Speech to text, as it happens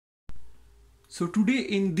So today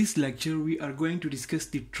in this lecture we are going to discuss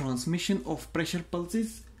the transmission of pressure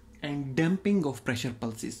pulses and damping of pressure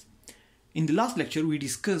pulses. In the last lecture we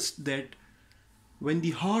discussed that when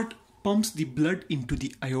the heart pumps the blood into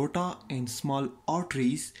the aorta and small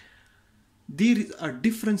arteries, there is a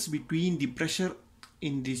difference between the pressure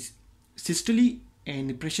in the systole and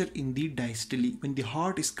the pressure in the diastole. When the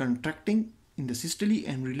heart is contracting in the systole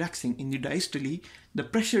and relaxing in the diastole, the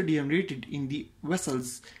pressure generated in the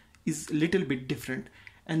vessels is a little bit different,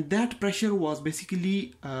 and that pressure was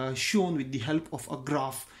basically shown with the help of a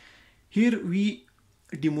graph. Here we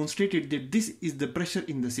demonstrated that this is the pressure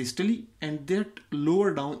in the systole and that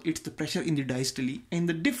lower down it's the pressure in the diastole, and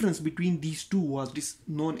the difference between these two was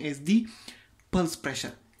known as the pulse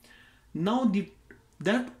pressure. Now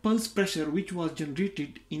that pulse pressure which was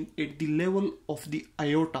generated at the level of the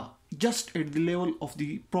aorta, just at the level of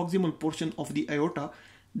the proximal portion of the aorta,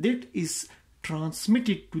 that is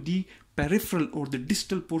transmitted to the peripheral or the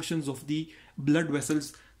distal portions of the blood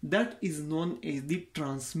vessels. That is known as the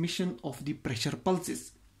transmission of the pressure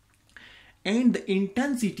pulses. And the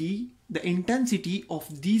intensity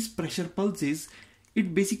of these pressure pulses,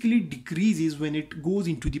 it basically decreases when it goes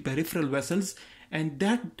into the peripheral vessels, and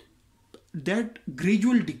that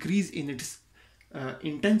gradual decrease in its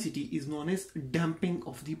intensity is known as damping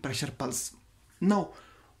of the pressure pulse. Now,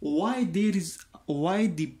 why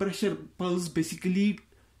the pressure pulse basically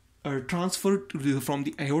transferred from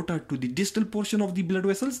the aorta to the distal portion of the blood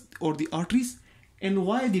vessels or the arteries, and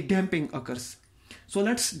why the damping occurs? So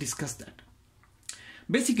let's discuss that.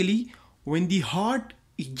 Basically, when the heart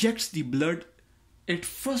ejects the blood at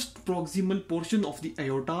first proximal portion of the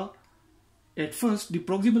aorta, the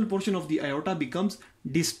proximal portion of the aorta becomes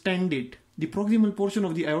distended. The proximal portion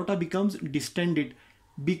of the aorta becomes distended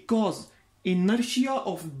because inertia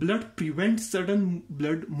of blood prevents sudden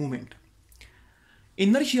blood movement.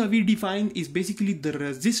 Inertia we define is basically the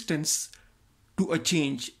resistance to a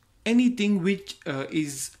change. Anything which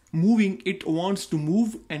is moving, it wants to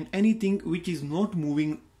move, and anything which is not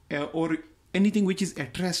moving or anything which is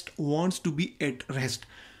at rest wants to be at rest.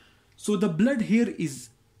 So the blood here is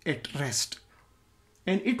at rest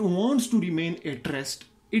and it wants to remain at rest.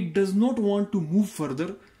 It does not want to move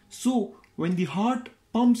further. So when the heart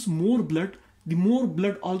pumps more blood, the more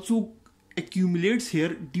blood also accumulates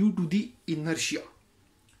here due to the inertia.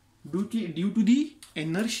 Due to the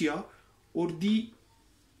inertia or the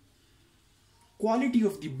quality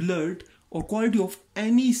of the blood or quality of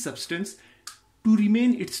any substance to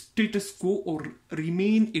remain its status quo or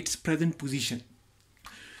remain its present position.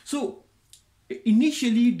 So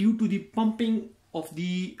initially, due to the pumping of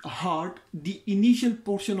the heart, the initial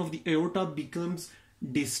portion of the aorta becomes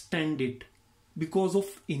distended because of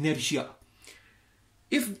inertia.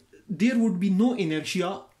 If there would be no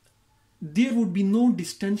inertia, there would be no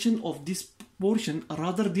distension of this portion,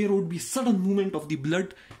 rather there would be sudden movement of the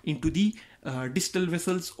blood into the distal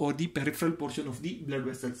vessels or the peripheral portion of the blood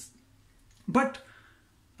vessels. But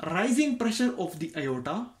rising pressure of the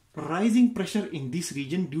aorta, rising pressure in this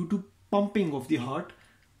region due to pumping of the heart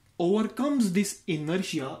overcomes this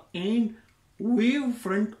inertia, and wave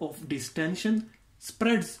front of distension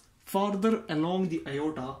spreads farther along the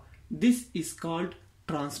aorta. This is called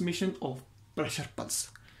transmission of pressure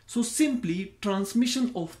pulse. So simply,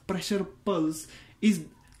 transmission of pressure pulse is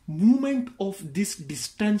movement of this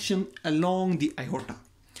distension along the aorta.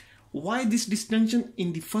 Why this distension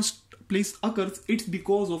in the first place occurs? It's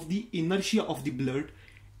because of the inertia of the blood.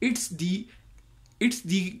 It's the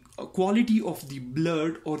quality of the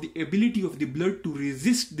blood or the ability of the blood to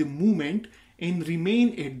resist the movement and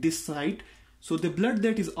remain at this site. So the blood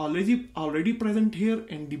that is already present here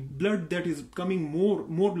and the blood that is coming,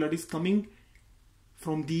 more blood is coming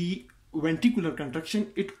from the ventricular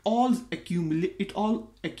contraction, it all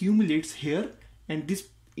accumulates here, and this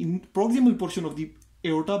proximal portion of the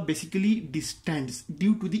aorta basically distends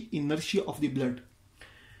due to the inertia of the blood.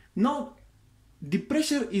 Now the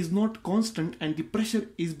pressure is not constant and the pressure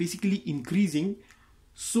is basically increasing.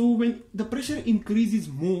 So when the pressure increases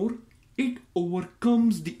more, it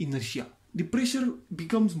overcomes the inertia. The pressure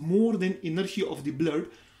becomes more than inertia of the blood.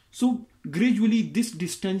 So gradually this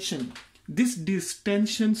distension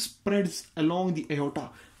spreads along the aorta.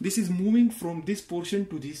 This is moving from this portion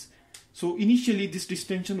to this. So initially this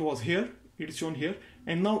distension was here, it is shown here,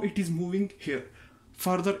 and now it is moving here,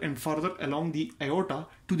 further and further along the aorta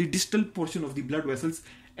to the distal portion of the blood vessels,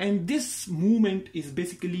 and this movement is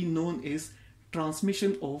basically known as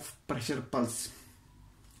transmission of pressure pulse.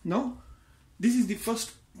 Now this is the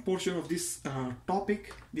first portion of this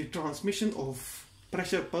topic, the transmission of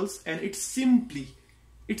pressure pulse, and it's simply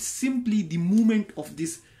the movement of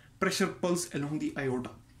this pressure pulse along the aorta.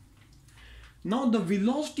 Now the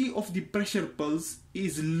velocity of the pressure pulse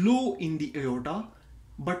is low in the aorta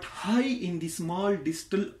but high in the small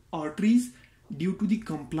distal arteries due to the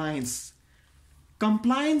compliance.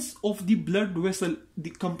 Compliance of the blood vessel,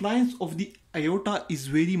 the compliance of the aorta is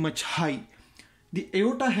very much high. The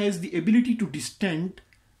aorta has the ability to distend.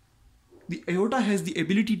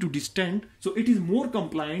 So it is more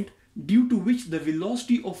compliant, due to which the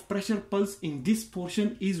velocity of pressure pulse in this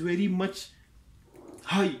portion is very much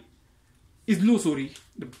low.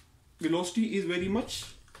 The velocity is very much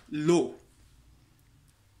low.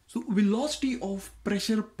 So velocity of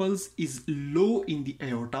pressure pulse is low in the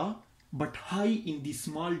aorta but high in the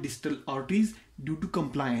small distal arteries due to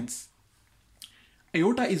compliance.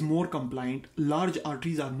 Aorta is more compliant, large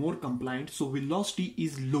arteries are more compliant, so velocity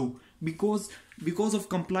is low. Because of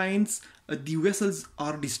compliance, the vessels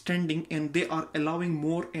are distending and they are allowing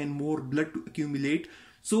more and more blood to accumulate.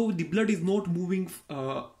 So the blood is not moving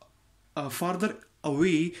farther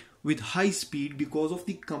away with high speed because of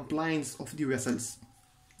the compliance of the vessels.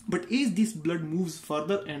 But as this blood moves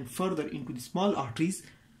further and further into the small arteries,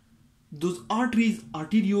 those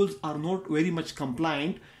arterioles are not very much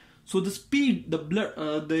compliant. So the speed, the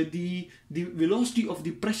velocity of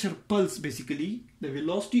the pressure pulse, basically the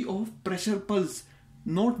velocity of pressure pulse,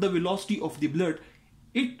 not the velocity of the blood,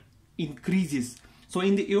 it increases. So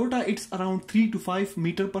in the aorta it's around 3 to 5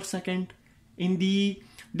 meters per second. In the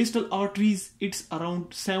distal arteries it's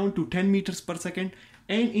around 7 to 10 meters per second.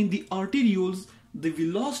 And in the arterioles, the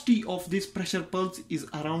velocity of this pressure pulse is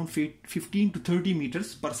around 15 to 30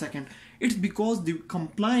 meters per second. It's because the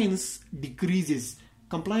compliance decreases.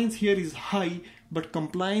 Compliance here is high, but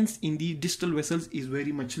compliance in the distal vessels is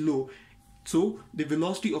very much low. So the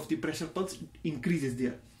velocity of the pressure pulse increases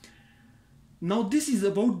there. Now this is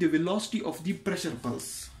about the velocity of the pressure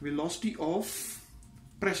pulse. Velocity of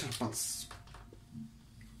pressure pulse.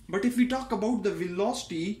 But if we talk about the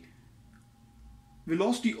velocity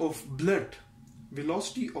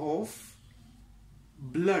of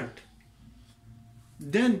blood,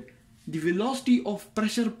 then the velocity of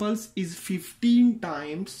pressure pulse is 15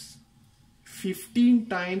 times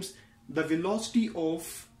the velocity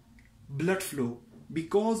of blood flow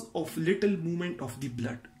because of little movement of the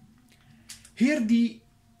blood. Here the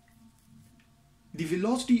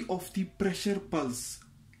velocity of the pressure pulse,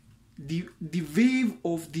 the wave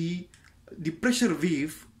of the pressure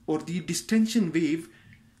wave or the distension wave,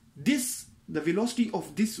 the velocity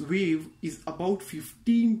of this wave is about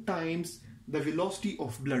 15 times the velocity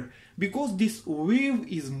of blood. Because this wave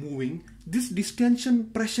is moving, this distension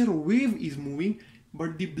pressure wave is moving,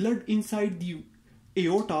 but the blood inside the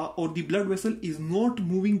aorta or the blood vessel is not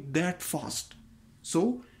moving that fast.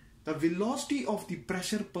 So the velocity of the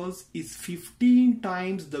pressure pulse is 15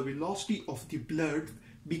 times the velocity of the blood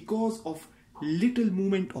because of little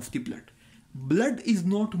movement of the blood. Blood is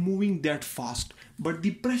not moving that fast, but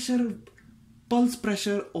the pulse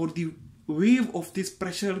pressure or the wave of this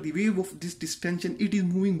pressure, the wave of this distension, it is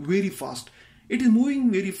moving very fast. It is moving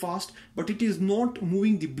very fast, but it is not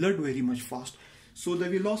moving the blood very much fast. So the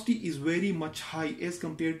velocity is very much high as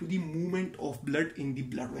compared to the movement of blood in the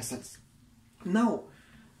blood vessels. Now,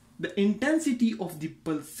 the intensity of the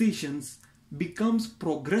pulsations becomes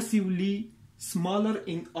progressively smaller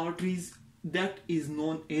in arteries, that is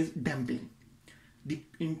known as damping. The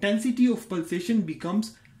intensity of pulsation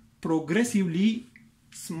becomes progressively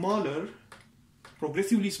smaller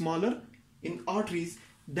in arteries,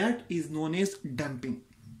 that is known as damping.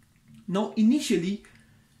 Now initially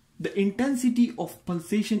the intensity of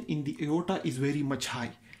pulsation in the aorta is very much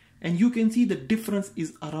high, and you can see the difference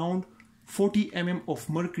is around 40 mm of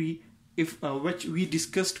mercury, which we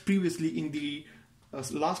discussed previously in the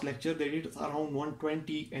last lecture, that it's around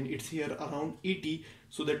 120 and it's here around 80.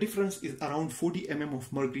 So the difference is around 40 mm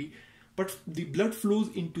of mercury. But the blood flows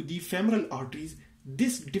into the femoral arteries.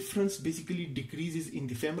 This difference basically decreases in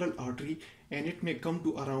the femoral artery and it may come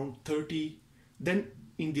to around 30. Then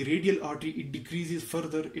in the radial artery it decreases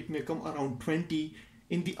further, it may come around 20.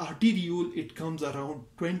 In the arteriole it comes around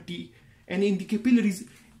 20, and in the capillaries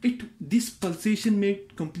this pulsation may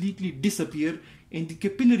completely disappear, and the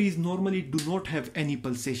capillaries normally do not have any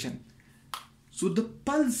pulsation. So the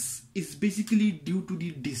pulse is basically due to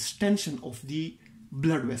the distension of the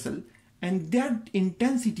blood vessel, and that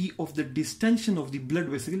intensity of the distension of the blood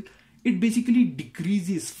vessel, it basically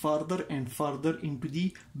decreases further and further into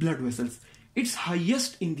the blood vessels. It's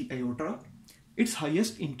highest in the aorta,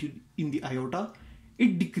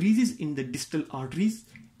 it decreases in the distal arteries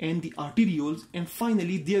and the arterioles, and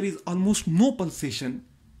finally there is almost no pulsation.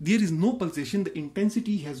 There is no pulsation, the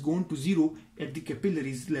intensity has gone to zero at the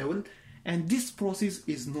capillaries level, and this process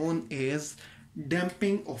is known as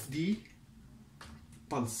damping of the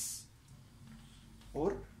pulse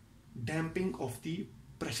or damping of the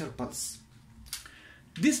pressure pulse.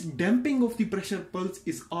 This damping of the pressure pulse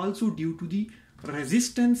is also due to the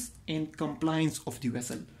resistance and compliance of the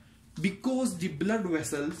vessel, because the blood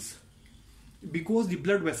vessels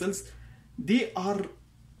they are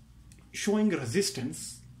showing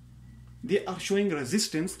resistance,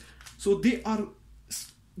 so they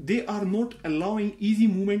are not allowing easy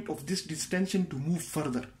movement of this distension to move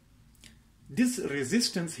further. This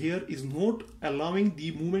resistance here is not allowing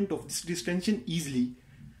the movement of this distension easily,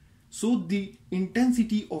 so the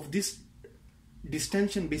intensity of this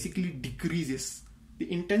distension basically decreases.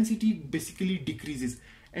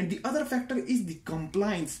 And the other factor is the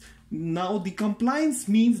compliance. Now the compliance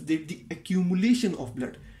means that the accumulation of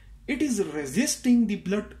blood, it is resisting the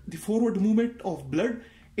forward movement of blood,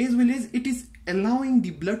 as well as it is allowing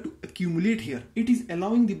the blood to accumulate here.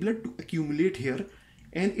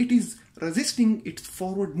 And it is resisting its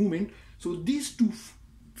forward movement. So these two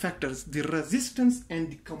factors, the resistance and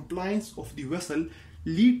the compliance of the vessel,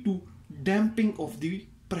 lead to damping of the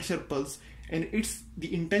pressure pulse, and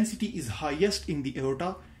the intensity is highest in the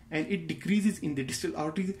aorta, and it decreases in the distal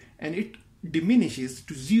arteries, and it diminishes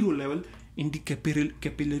to zero level in the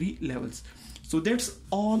capillary levels. So that's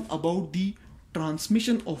all about the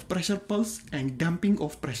transmission of pressure pulse and damping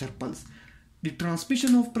of pressure pulse. The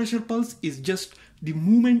transmission of pressure pulse is just the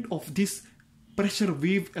movement of this pressure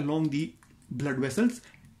wave along the blood vessels,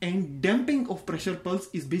 and damping of pressure pulse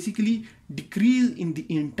is basically decrease in the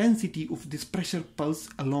intensity of this pressure pulse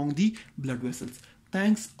along the blood vessels.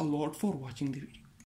 Thanks a lot for watching the video.